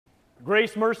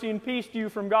Grace, mercy, and peace to you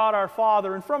from God our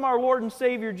Father and from our Lord and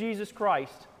Savior Jesus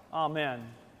Christ. Amen.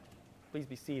 Please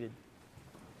be seated.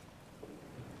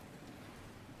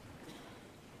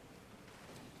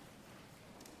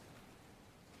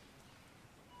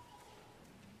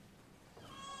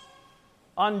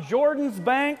 On Jordan's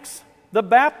banks, the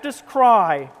Baptist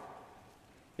cry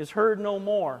is heard no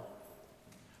more.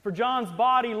 For John's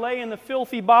body lay in the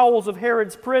filthy bowels of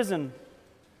Herod's prison,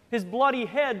 his bloody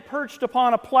head perched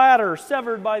upon a platter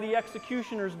severed by the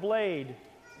executioner's blade.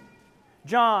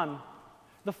 John,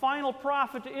 the final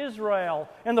prophet to Israel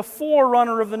and the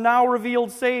forerunner of the now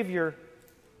revealed Savior,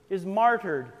 is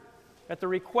martyred at the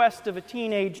request of a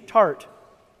teenage tart.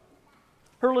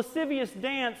 Her lascivious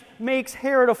dance makes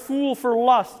Herod a fool for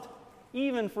lust,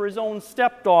 even for his own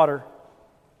stepdaughter.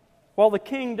 While the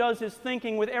king does his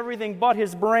thinking with everything but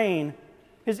his brain,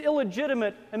 his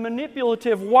illegitimate and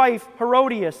manipulative wife,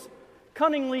 Herodias,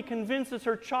 cunningly convinces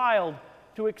her child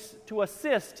to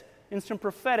assist in some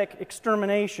prophetic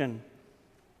extermination.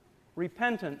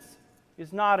 Repentance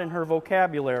is not in her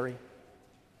vocabulary.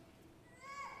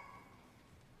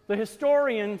 The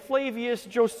historian Flavius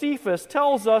Josephus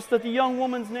tells us that the young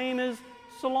woman's name is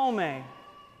Salome,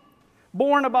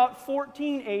 born about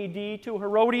 14 A.D. to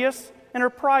Herodias and her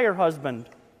prior husband.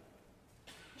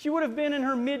 She would have been in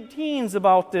her mid-teens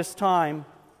about this time,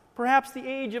 perhaps the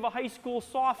age of a high school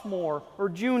sophomore or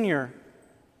junior.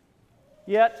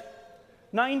 Yet,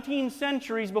 19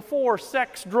 centuries before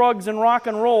sex, drugs, and rock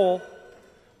and roll,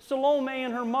 Salome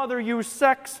and her mother used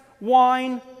sex,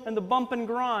 wine, and the bump and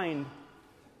grind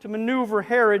to maneuver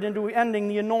Herod into ending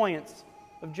the annoyance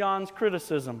of John's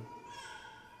criticism.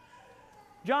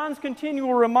 John's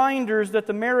continual reminders that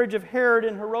the marriage of Herod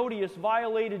and Herodias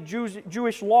violated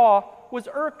Jewish law was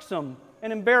irksome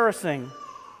and embarrassing.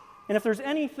 And if there's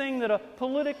anything that a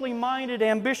politically minded,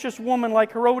 ambitious woman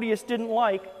like Herodias didn't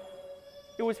like,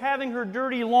 it was having her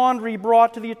dirty laundry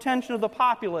brought to the attention of the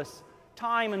populace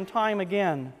time and time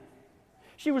again.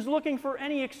 She was looking for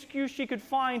any excuse she could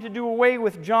find to do away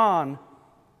with John,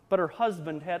 but her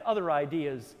husband had other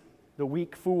ideas, the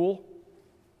weak fool.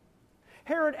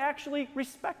 Herod actually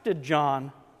respected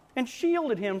John and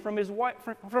shielded him from his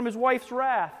wife's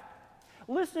wrath,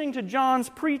 listening to John's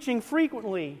preaching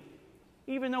frequently,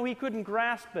 even though he couldn't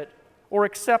grasp it or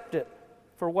accept it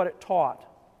for what it taught.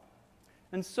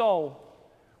 And so,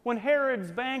 when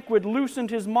Herod's banquet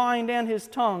loosened his mind and his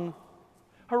tongue,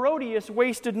 Herodias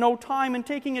wasted no time in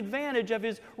taking advantage of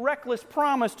his reckless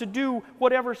promise to do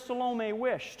whatever Salome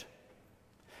wished.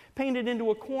 Painted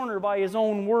into a corner by his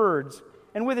own words,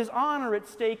 and with his honor at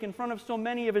stake in front of so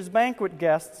many of his banquet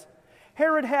guests,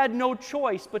 Herod had no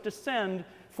choice but to send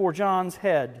for John's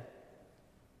head.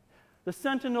 The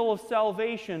sentinel of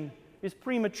salvation is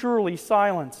prematurely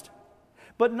silenced,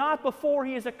 but not before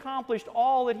he has accomplished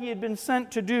all that he had been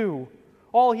sent to do,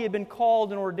 all he had been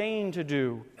called and ordained to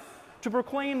do, to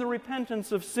proclaim the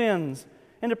repentance of sins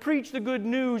and to preach the good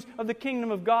news of the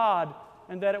kingdom of God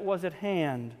and that it was at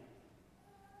hand.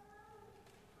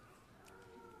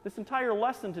 This entire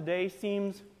lesson today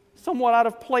seems somewhat out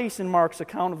of place in Mark's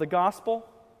account of the gospel,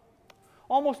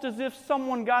 almost as if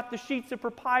someone got the sheets of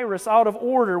papyrus out of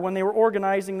order when they were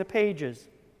organizing the pages.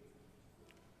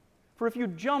 For if you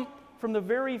jump from the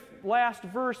very last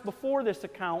verse before this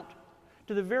account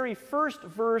to the very first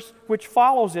verse which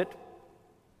follows it,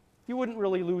 you wouldn't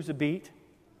really lose a beat.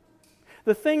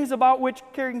 The things about which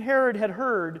King Herod had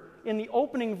heard in the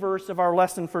opening verse of our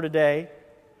lesson for today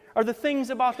are the things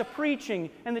about the preaching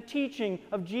and the teaching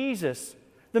of Jesus,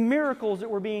 the miracles that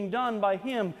were being done by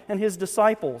him and his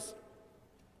disciples.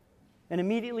 And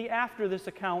immediately after this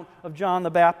account of John the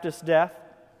Baptist's death,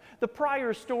 the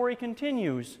prior story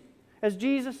continues as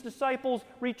Jesus' disciples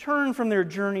return from their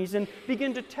journeys and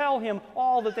begin to tell him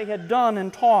all that they had done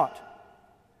and taught.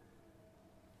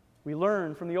 We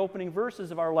learn from the opening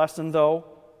verses of our lesson, though,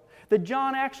 that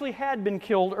John actually had been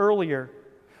killed earlier.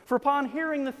 For upon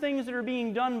hearing the things that are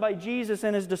being done by Jesus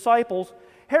and his disciples,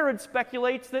 Herod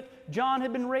speculates that John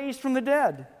had been raised from the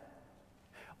dead.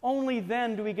 Only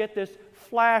then do we get this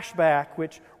flashback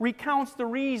which recounts the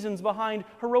reasons behind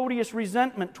Herodias'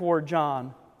 resentment toward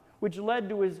John, which led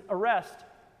to his arrest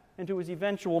and to his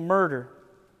eventual murder.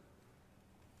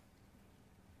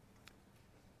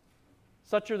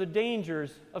 Such are the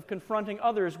dangers of confronting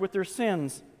others with their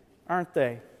sins, aren't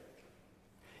they?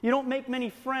 You don't make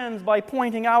many friends by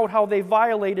pointing out how they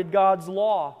violated God's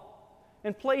law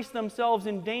and placed themselves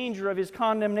in danger of his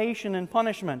condemnation and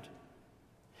punishment.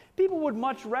 People would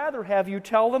much rather have you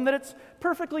tell them that it's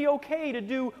perfectly okay to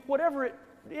do whatever it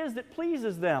is that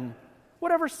pleases them,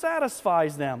 whatever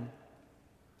satisfies them.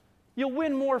 You'll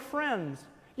win more friends.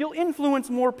 You'll influence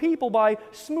more people by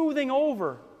smoothing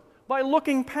over, by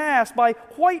looking past, by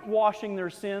whitewashing their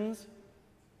sins,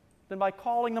 than by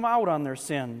calling them out on their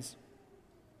sins.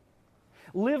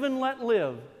 Live and let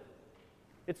live.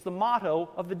 It's the motto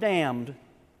of the damned.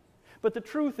 But the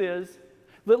truth is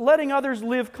that letting others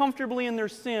live comfortably in their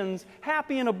sins,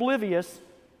 happy and oblivious,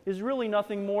 is really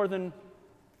nothing more than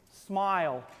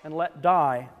smile and let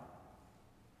die.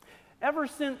 Ever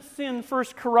since sin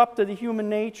first corrupted the human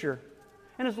nature,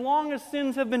 and as long as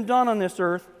sins have been done on this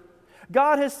earth,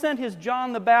 God has sent His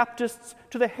John the Baptists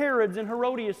to the Herods and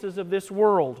Herodiases of this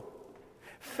world.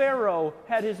 Pharaoh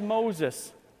had his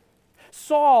Moses.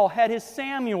 Saul had his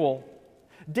Samuel.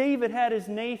 David had his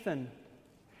Nathan.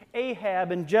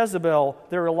 Ahab and Jezebel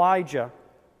their Elijah.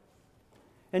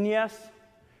 And yes,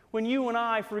 when you and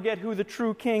I forget who the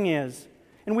true king is,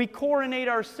 and we coronate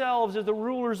ourselves as the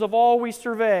rulers of all we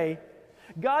survey,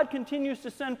 God continues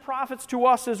to send prophets to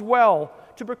us as well,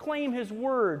 to proclaim His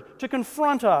word, to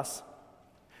confront us.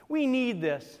 We need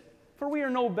this, for we are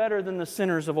no better than the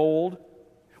sinners of old.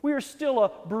 We are still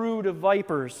a brood of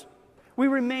vipers. We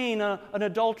remain an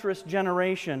adulterous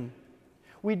generation.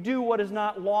 We do what is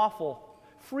not lawful,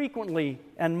 frequently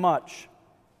and much.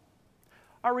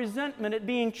 Our resentment at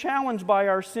being challenged by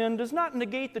our sin does not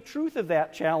negate the truth of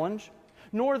that challenge,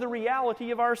 nor the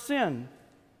reality of our sin.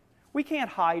 We can't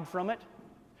hide from it.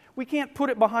 We can't put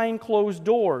it behind closed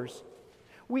doors.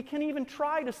 We can even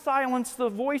try to silence the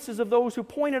voices of those who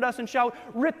point at us and shout,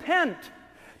 "Repent!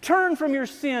 Turn from your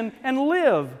sin and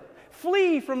live!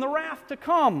 Flee from the wrath to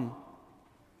come!"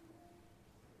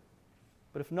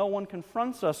 But if no one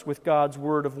confronts us with God's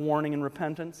word of warning and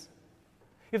repentance,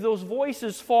 if those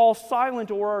voices fall silent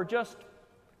or are just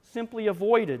simply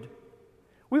avoided,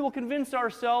 we will convince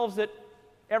ourselves that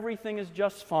everything is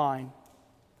just fine.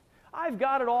 I've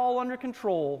got it all under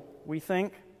control, we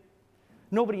think.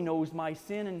 Nobody knows my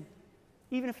sin, and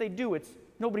even if they do, it's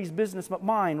nobody's business but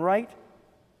mine, right?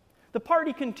 The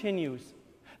party continues.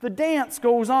 The dance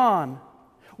goes on.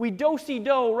 We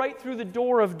do-si-do right through the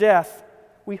door of death.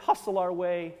 We hustle our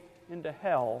way into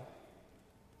hell.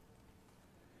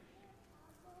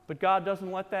 But God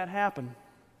doesn't let that happen.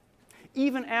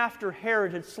 Even after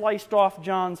Herod had sliced off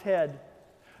John's head,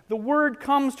 the word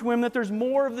comes to him that there's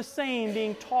more of the same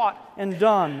being taught and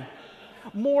done.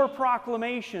 More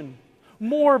proclamation,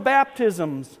 more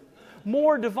baptisms,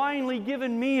 more divinely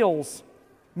given meals,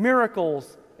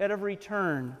 miracles at every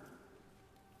turn.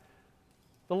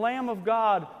 The Lamb of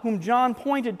God, whom John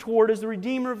pointed toward as the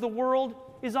Redeemer of the world,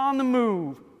 is on the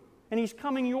move, and He's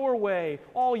coming your way,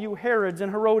 all you Herods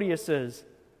and Herodiases.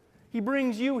 He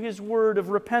brings you His word of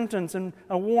repentance and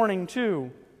a warning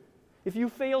too. If you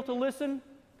fail to listen,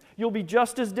 you'll be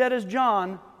just as dead as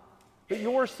John, but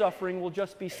your suffering will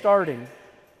just be starting.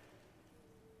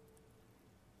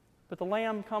 But the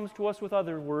Lamb comes to us with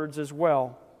other words as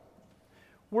well.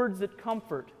 Words that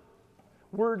comfort,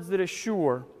 words that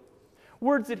assure,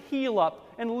 words that heal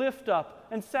up and lift up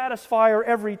and satisfy our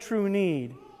every true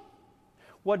need.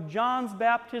 What John's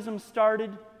baptism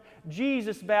started,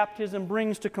 Jesus' baptism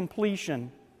brings to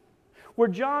completion. Where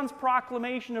John's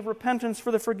proclamation of repentance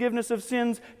for the forgiveness of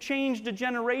sins changed a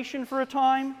generation for a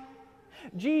time,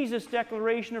 Jesus'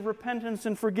 declaration of repentance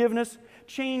and forgiveness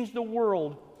changed the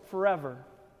world forever.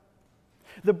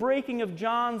 The breaking of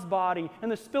John's body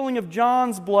and the spilling of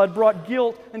John's blood brought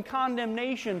guilt and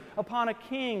condemnation upon a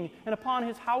king and upon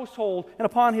his household and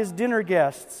upon his dinner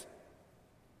guests.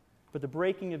 But the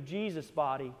breaking of Jesus'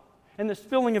 body and the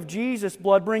spilling of Jesus'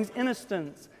 blood brings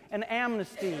innocence and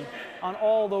amnesty on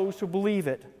all those who believe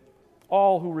it,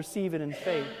 all who receive it in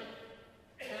faith.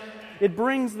 It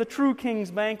brings the true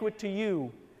King's banquet to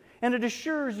you, and it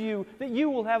assures you that you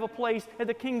will have a place at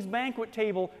the King's banquet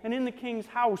table and in the King's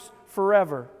house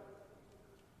forever.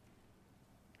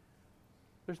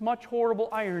 There's much horrible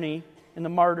irony in the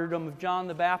martyrdom of John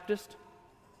the Baptist.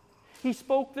 He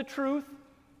spoke the truth,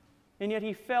 and yet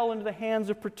he fell into the hands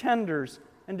of pretenders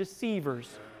and deceivers.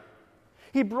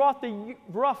 He brought the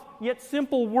rough yet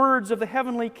simple words of the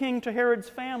heavenly King to Herod's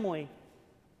family,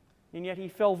 and yet he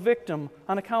fell victim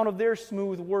on account of their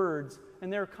smooth words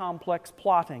and their complex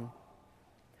plotting.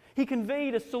 He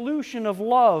conveyed a solution of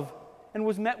love and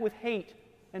was met with hate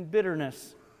and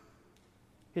bitterness.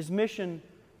 His mission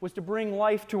was to bring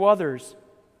life to others,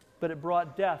 but it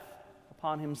brought death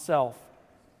upon himself.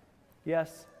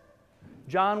 Yes,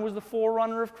 John was the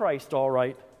forerunner of Christ, all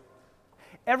right.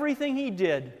 Everything he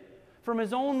did, from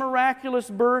his own miraculous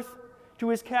birth to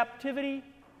his captivity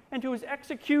and to his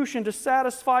execution to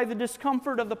satisfy the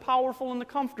discomfort of the powerful and the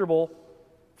comfortable,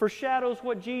 foreshadows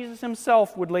what Jesus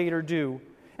himself would later do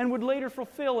and would later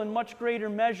fulfill in much greater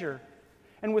measure.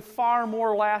 and with far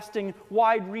more lasting,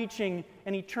 wide-reaching,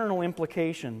 and eternal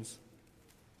implications.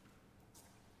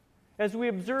 As we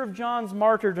observe John's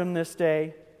martyrdom this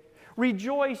day,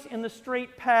 rejoice in the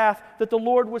straight path that the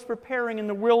Lord was preparing in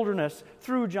the wilderness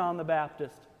through John the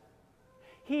Baptist.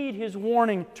 Heed his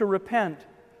warning to repent,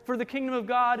 for the kingdom of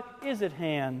God is at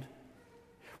hand.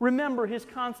 Remember his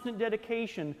constant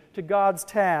dedication to God's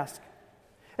task.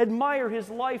 Admire his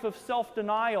life of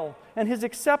self-denial and his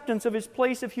acceptance of his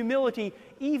place of humility,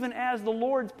 even as the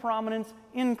Lord's prominence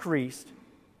increased.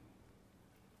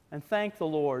 And thank the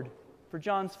Lord for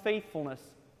John's faithfulness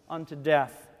unto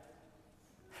death.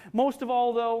 Most of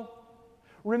all, though,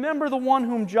 remember the one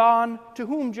to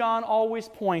whom John always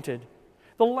pointed,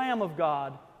 the Lamb of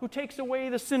God, who takes away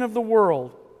the sin of the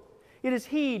world. It is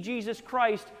He, Jesus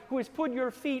Christ, who has put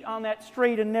your feet on that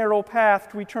straight and narrow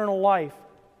path to eternal life.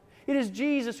 It is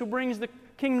Jesus who brings the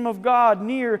kingdom of God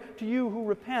near to you who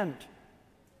repent.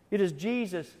 It is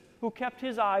Jesus who kept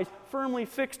His eyes firmly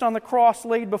fixed on the cross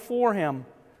laid before Him,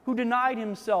 who denied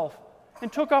Himself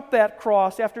and took up that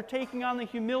cross after taking on the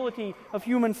humility of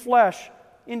human flesh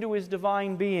into His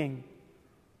divine being.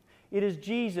 It is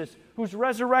Jesus whose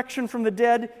resurrection from the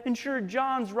dead ensured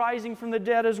John's rising from the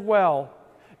dead as well,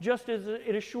 just as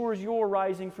it assures your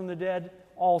rising from the dead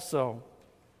also.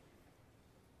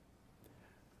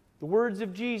 The words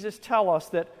of Jesus tell us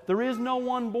that there is no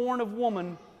one born of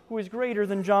woman who is greater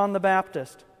than John the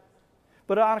Baptist.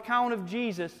 But on account of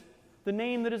Jesus, the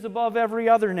name that is above every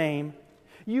other name,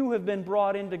 you have been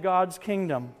brought into God's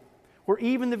kingdom, where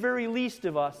even the very least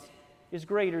of us is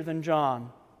greater than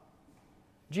John.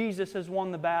 Jesus has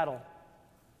won the battle,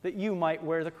 that you might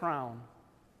wear the crown.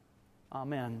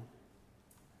 Amen.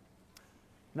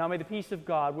 Now may the peace of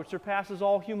God, which surpasses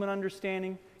all human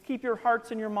understanding, keep your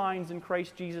hearts and your minds in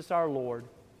Christ Jesus our Lord.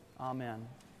 Amen.